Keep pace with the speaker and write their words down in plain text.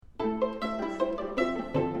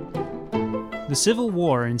The civil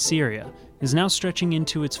war in Syria is now stretching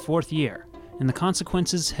into its fourth year, and the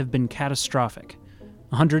consequences have been catastrophic.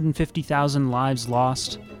 150,000 lives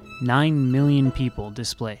lost, 9 million people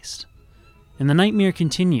displaced. And the nightmare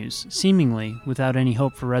continues, seemingly without any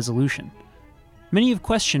hope for resolution. Many have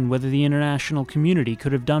questioned whether the international community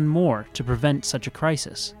could have done more to prevent such a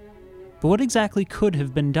crisis. But what exactly could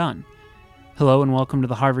have been done? Hello and welcome to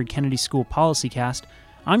the Harvard Kennedy School PolicyCast.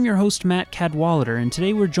 I'm your host, Matt Cadwallader, and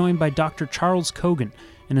today we're joined by Dr. Charles Cogan,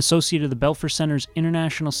 an associate of the Belfer Center's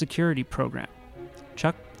International Security Program.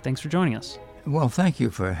 Chuck, thanks for joining us. Well, thank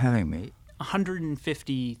you for having me.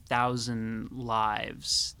 150,000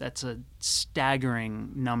 lives. That's a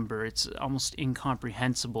staggering number. It's almost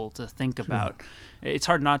incomprehensible to think about. It's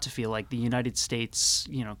hard not to feel like the United States,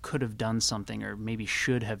 could have done something or maybe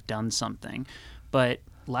should have done something. But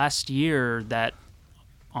last year, that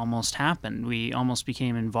almost happened. We almost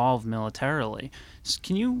became involved militarily.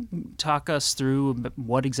 Can you talk us through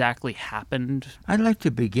what exactly happened? I'd like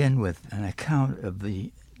to begin with an account of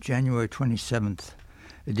the January 27th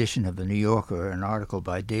edition of The New Yorker, an article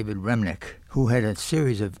by David Remnick, who had a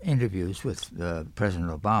series of interviews with President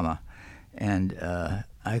Obama. And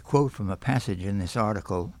I quote from a passage in this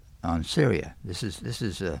article on Syria. This is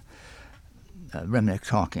Remnick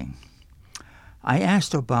talking. I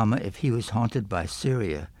asked Obama if he was haunted by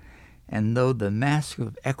Syria, and though the mask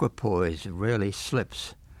of equipoise rarely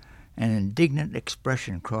slips, an indignant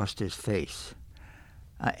expression crossed his face.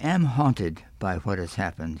 I am haunted by what has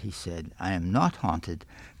happened, he said. I am not haunted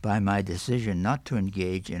by my decision not to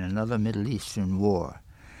engage in another Middle Eastern war.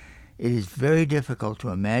 It is very difficult to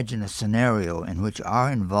imagine a scenario in which our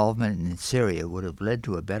involvement in Syria would have led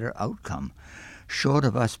to a better outcome, short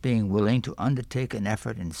of us being willing to undertake an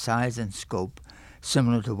effort in size and scope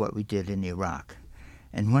similar to what we did in Iraq.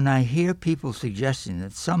 And when I hear people suggesting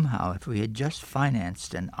that somehow if we had just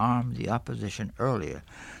financed and armed the opposition earlier,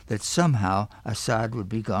 that somehow Assad would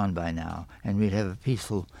be gone by now and we'd have a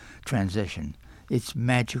peaceful transition, it's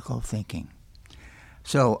magical thinking.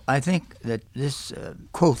 So I think that this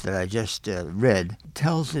quote that I just read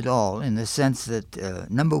tells it all in the sense that,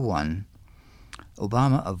 number one,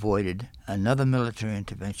 Obama avoided another military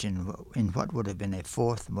intervention in what would have been a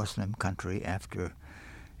fourth Muslim country after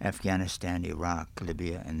Afghanistan, Iraq,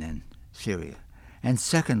 Libya, and then Syria. And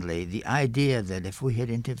secondly, the idea that if we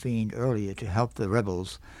had intervened earlier to help the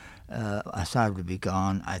rebels, Assad would be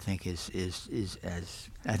gone, I think is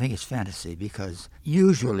fantasy, because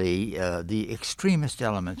usually the extremist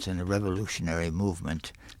elements in a revolutionary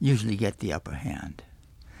movement usually get the upper hand.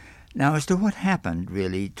 Now, as to what happened,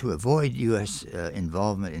 really, to avoid U.S.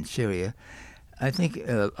 involvement in Syria, I think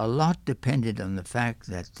a lot depended on the fact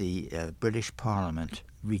that the British Parliament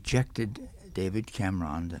rejected David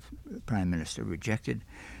Cameron, the Prime Minister, rejected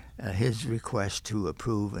his request to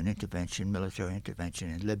approve an intervention, military intervention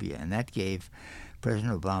in Libya, and that gave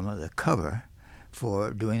President Obama the cover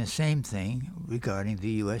for doing the same thing regarding the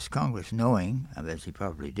U.S. Congress, knowing, as he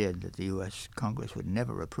probably did, that the U.S. Congress would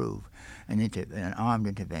never approve an armed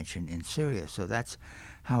intervention in Syria. So that's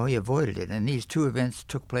how he avoided it. And these two events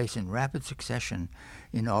took place in rapid succession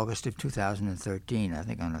in August of 2013. I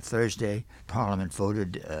think on a Thursday, Parliament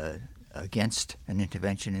voted against an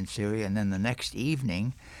intervention in Syria, and then the next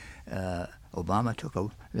evening, Obama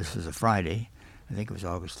this was a Friday, I think it was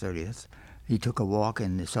August 30th, he took a walk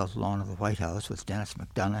in the South Lawn of the White House with Dennis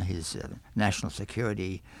McDonough, his national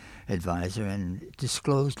security advisor, and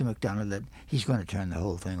disclosed to McDonough that he's going to turn the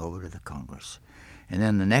whole thing over to the Congress. And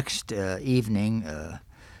then the next evening,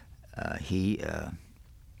 he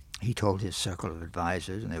told his circle of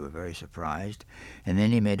advisors, and they were very surprised. And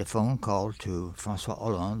then he made a phone call to François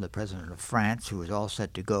Hollande, the president of France, who was all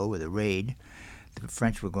set to go with a raid. The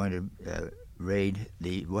French were going to raid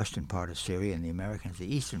the western part of Syria and the Americans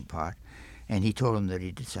the eastern part. And he told him that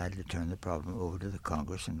he decided to turn the problem over to the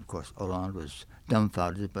Congress. And, of course, Hollande was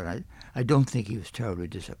dumbfounded, but I don't think he was terribly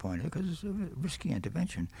disappointed because it's a risky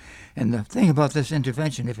intervention. And the thing about this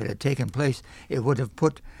intervention, if it had taken place, it would have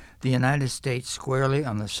put the United States squarely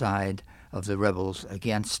on the side of the rebels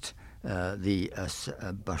against the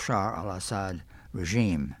Bashar al-Assad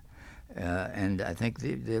regime. And I think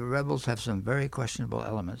the rebels have some very questionable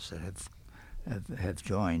elements that have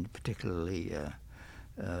joined, particularly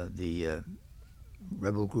the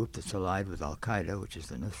rebel group that's allied with al-Qaeda, which is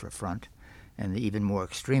the Nusra Front, and the even more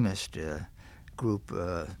extremist group,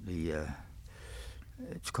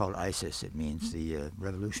 it's called ISIS. It means the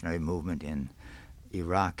revolutionary movement in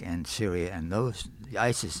Iraq and Syria, and the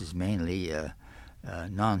ISIS is mainly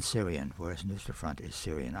non-Syrian, whereas Nusra Front is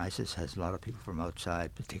Syrian. ISIS has a lot of people from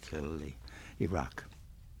outside, particularly Iraq.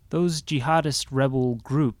 those jihadist rebel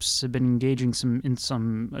groups have been engaging in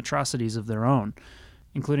some atrocities of their own,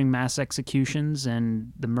 including mass executions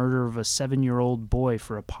and the murder of a 7-year-old boy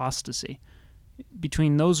for apostasy.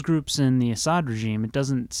 Between those groups and the Assad regime, it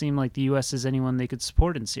doesn't seem like the U.S. has anyone they could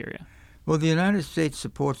support in Syria. Well, the United States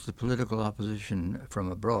supports the political opposition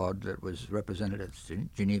from abroad that was represented at the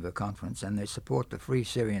Geneva Conference, and they support the Free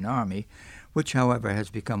Syrian Army, which, however,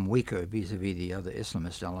 has become weaker vis-a-vis the other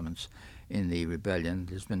Islamist elements in the rebellion.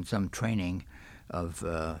 There's been some training of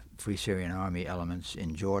Free Syrian Army elements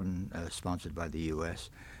in Jordan, sponsored by the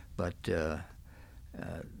U.S., but the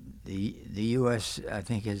U.S., I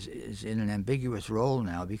think, is in an ambiguous role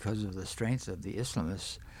now because of the strength of the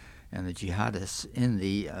Islamists and the jihadists in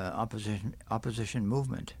the opposition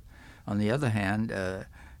movement. On the other hand,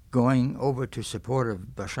 going over to support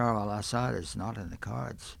of Bashar al-Assad is not in the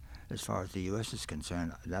cards as far as the U.S. is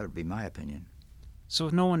concerned. That would be my opinion. So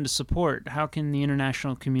with no one to support, how can the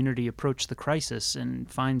international community approach the crisis and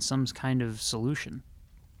find some kind of solution?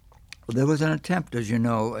 Well, there was an attempt, as you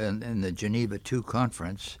know, in the Geneva II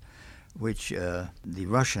conference, which the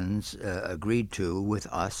Russians agreed to with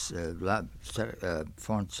us,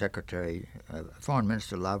 Foreign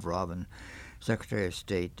Minister Lavrov and Secretary of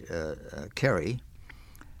State Kerry.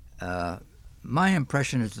 My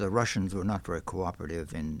impression is the Russians were not very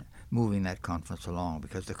cooperative in moving that conference along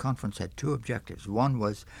because the conference had two objectives. One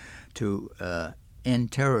was to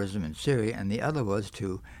end terrorism in Syria, and the other was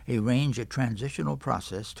to arrange a transitional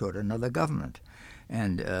process toward another government.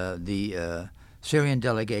 And the Syrian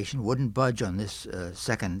delegation wouldn't budge on this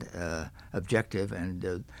second objective,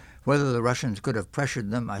 and whether the Russians could have pressured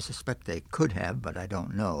them, I suspect they could have, but I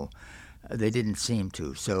don't know. They didn't seem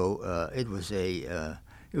to. So it was a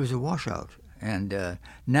washout. And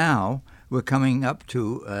now we're coming up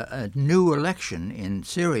to a new election in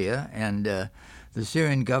Syria, and the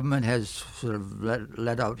Syrian government has sort of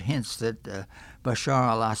let out hints that Bashar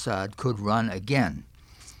al-Assad could run again.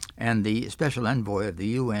 And the special envoy of the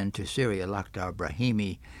UN to Syria, Lakhdar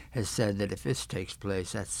Brahimi, has said that if this takes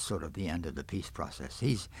place, that's sort of the end of the peace process.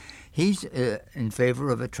 He's in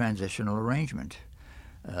favor of a transitional arrangement,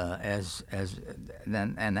 and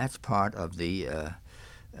that's part of the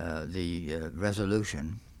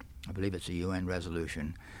resolution. I believe it's a UN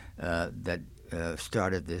resolution that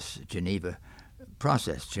started this Geneva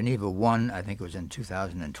process. Geneva I, I think it was in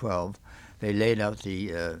 2012. They laid out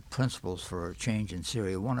the principles for a change in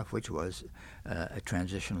Syria, one of which was a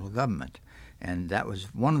transitional government. And that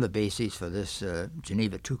was one of the bases for this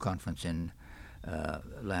Geneva II conference in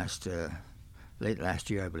late last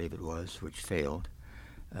year, I believe it was, which failed.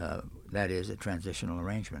 That is a transitional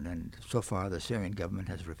arrangement. And so far, the Syrian government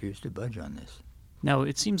has refused to budge on this. Now,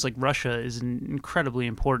 it seems like Russia is an incredibly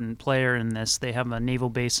important player in this. They have a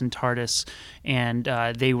naval base in Tartus, and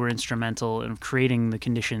they were instrumental in creating the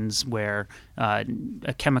conditions where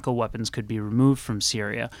chemical weapons could be removed from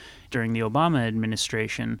Syria. During the Obama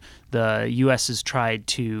administration, the U.S. has tried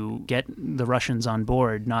to get the Russians on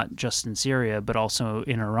board, not just in Syria, but also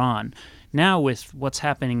in Iran. Now, with what's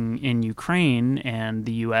happening in Ukraine and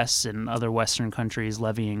the U.S. and other Western countries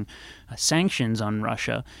levying sanctions on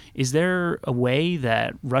Russia, is there a way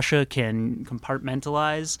that Russia can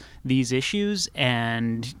compartmentalize these issues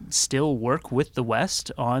and still work with the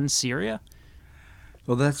West on Syria?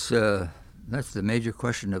 Well, that's the major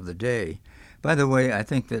question of the day. By the way, I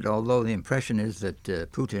think that although the impression is that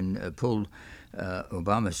Putin pulled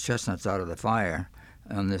Obama's chestnuts out of the fire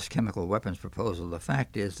on this chemical weapons proposal, the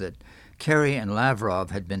fact is that Kerry and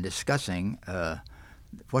Lavrov had been discussing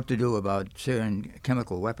what to do about Syrian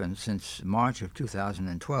chemical weapons since March of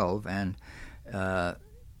 2012, and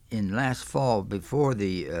in last fall, before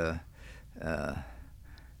the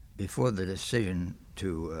decision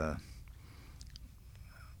to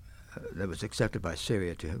that was accepted by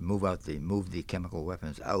Syria to move the chemical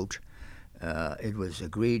weapons out, it was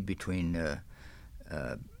agreed between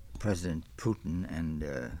President Putin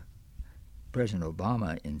and President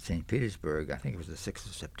Obama in St. Petersburg, I think it was the 6th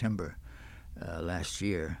of September last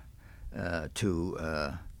year,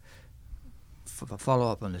 to follow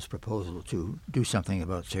up on this proposal to do something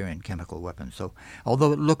about Syrian chemical weapons. So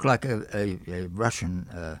although it looked like a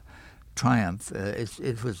Russian triumph,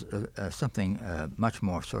 it was something much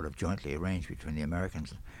more sort of jointly arranged between the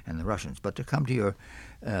Americans and the Russians. But to come to your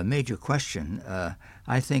major question,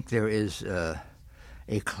 I think there is a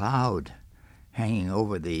cloud hanging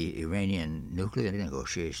over the Iranian nuclear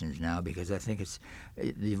negotiations now, because I think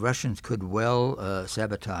the Russians could well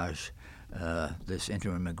sabotage this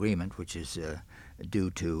interim agreement, which is due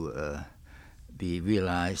to be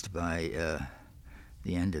realized by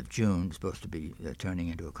the end of June, supposed to be turning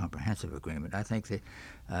into a comprehensive agreement. I think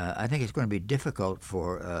it's going to be difficult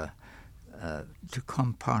to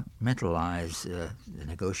compartmentalize the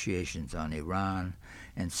negotiations on Iran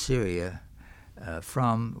and Syria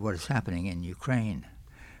from what is happening in Ukraine,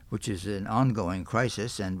 which is an ongoing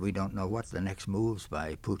crisis, and we don't know what the next moves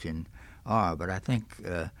by Putin are. But I think,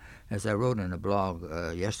 as I wrote in a blog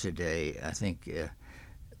yesterday, I think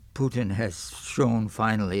Putin has shown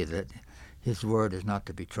finally that his word is not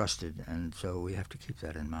to be trusted, and so we have to keep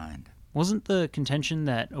that in mind. Wasn't the contention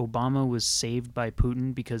that Obama was saved by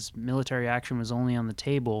Putin because military action was only on the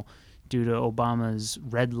table due to Obama's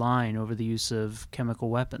red line over the use of chemical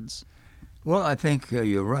weapons? Well, I think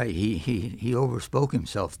you're right. He overspoke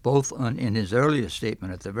himself, both in his earlier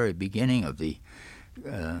statement at the very beginning of the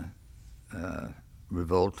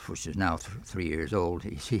revolt, which is now 3 years old.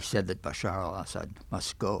 He said that Bashar al-Assad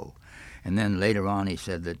must go. And then later on he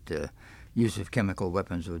said that use of chemical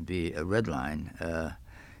weapons would be a red line.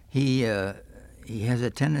 He has a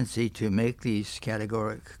tendency to make these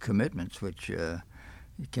categoric commitments, which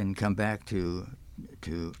can come back to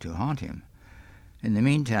haunt him. In the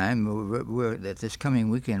meantime, we're at this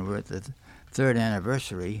coming weekend, we're at the third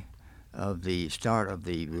anniversary of the start of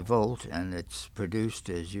the revolt, and it's produced,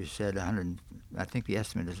 as you said, I think the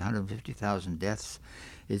estimate is 150,000 deaths.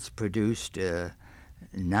 It's produced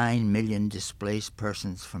 9 million displaced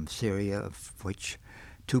persons from Syria, of which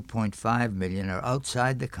 2.5 million are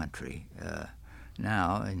outside the country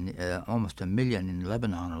now, and almost 1 million in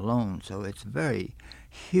Lebanon alone. So it's a very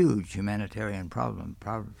huge humanitarian problem,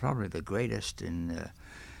 probably the greatest in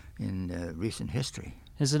recent history.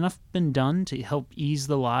 Has enough been done to help ease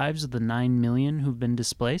the lives of the 9 million who've been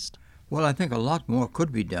displaced? Well, I think a lot more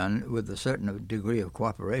could be done with a certain degree of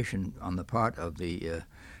cooperation on the part of the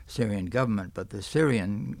Syrian government, but the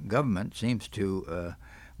Syrian government seems to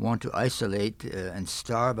want to isolate and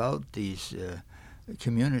starve out these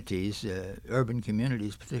communities, urban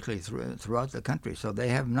communities, particularly throughout the country. So they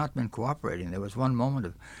have not been cooperating. There was one moment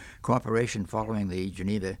of cooperation following the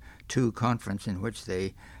Geneva II conference in which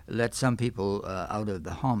they let some people out of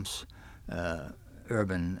the Homs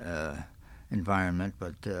urban environment,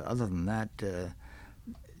 but other than that,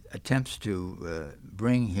 attempts to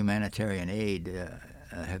bring humanitarian aid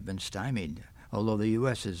have been stymied, although the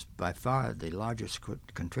U.S. is by far the largest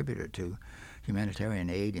contributor to humanitarian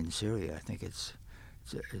aid in Syria. I think it's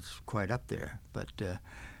quite up there. But, a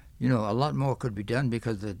lot more could be done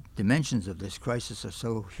because the dimensions of this crisis are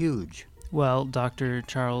so huge. Well, Dr.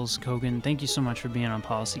 Charles Cogan, thank you so much for being on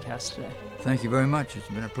PolicyCast today. Thank you very much. It's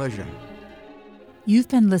been a pleasure. You've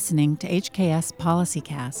been listening to HKS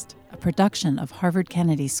PolicyCast, a production of Harvard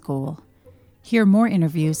Kennedy School. Hear more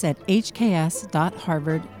interviews at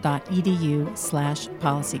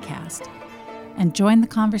hks.harvard.edu/PolicyCast. And join the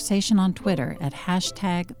conversation on Twitter at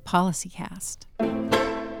 #PolicyCast.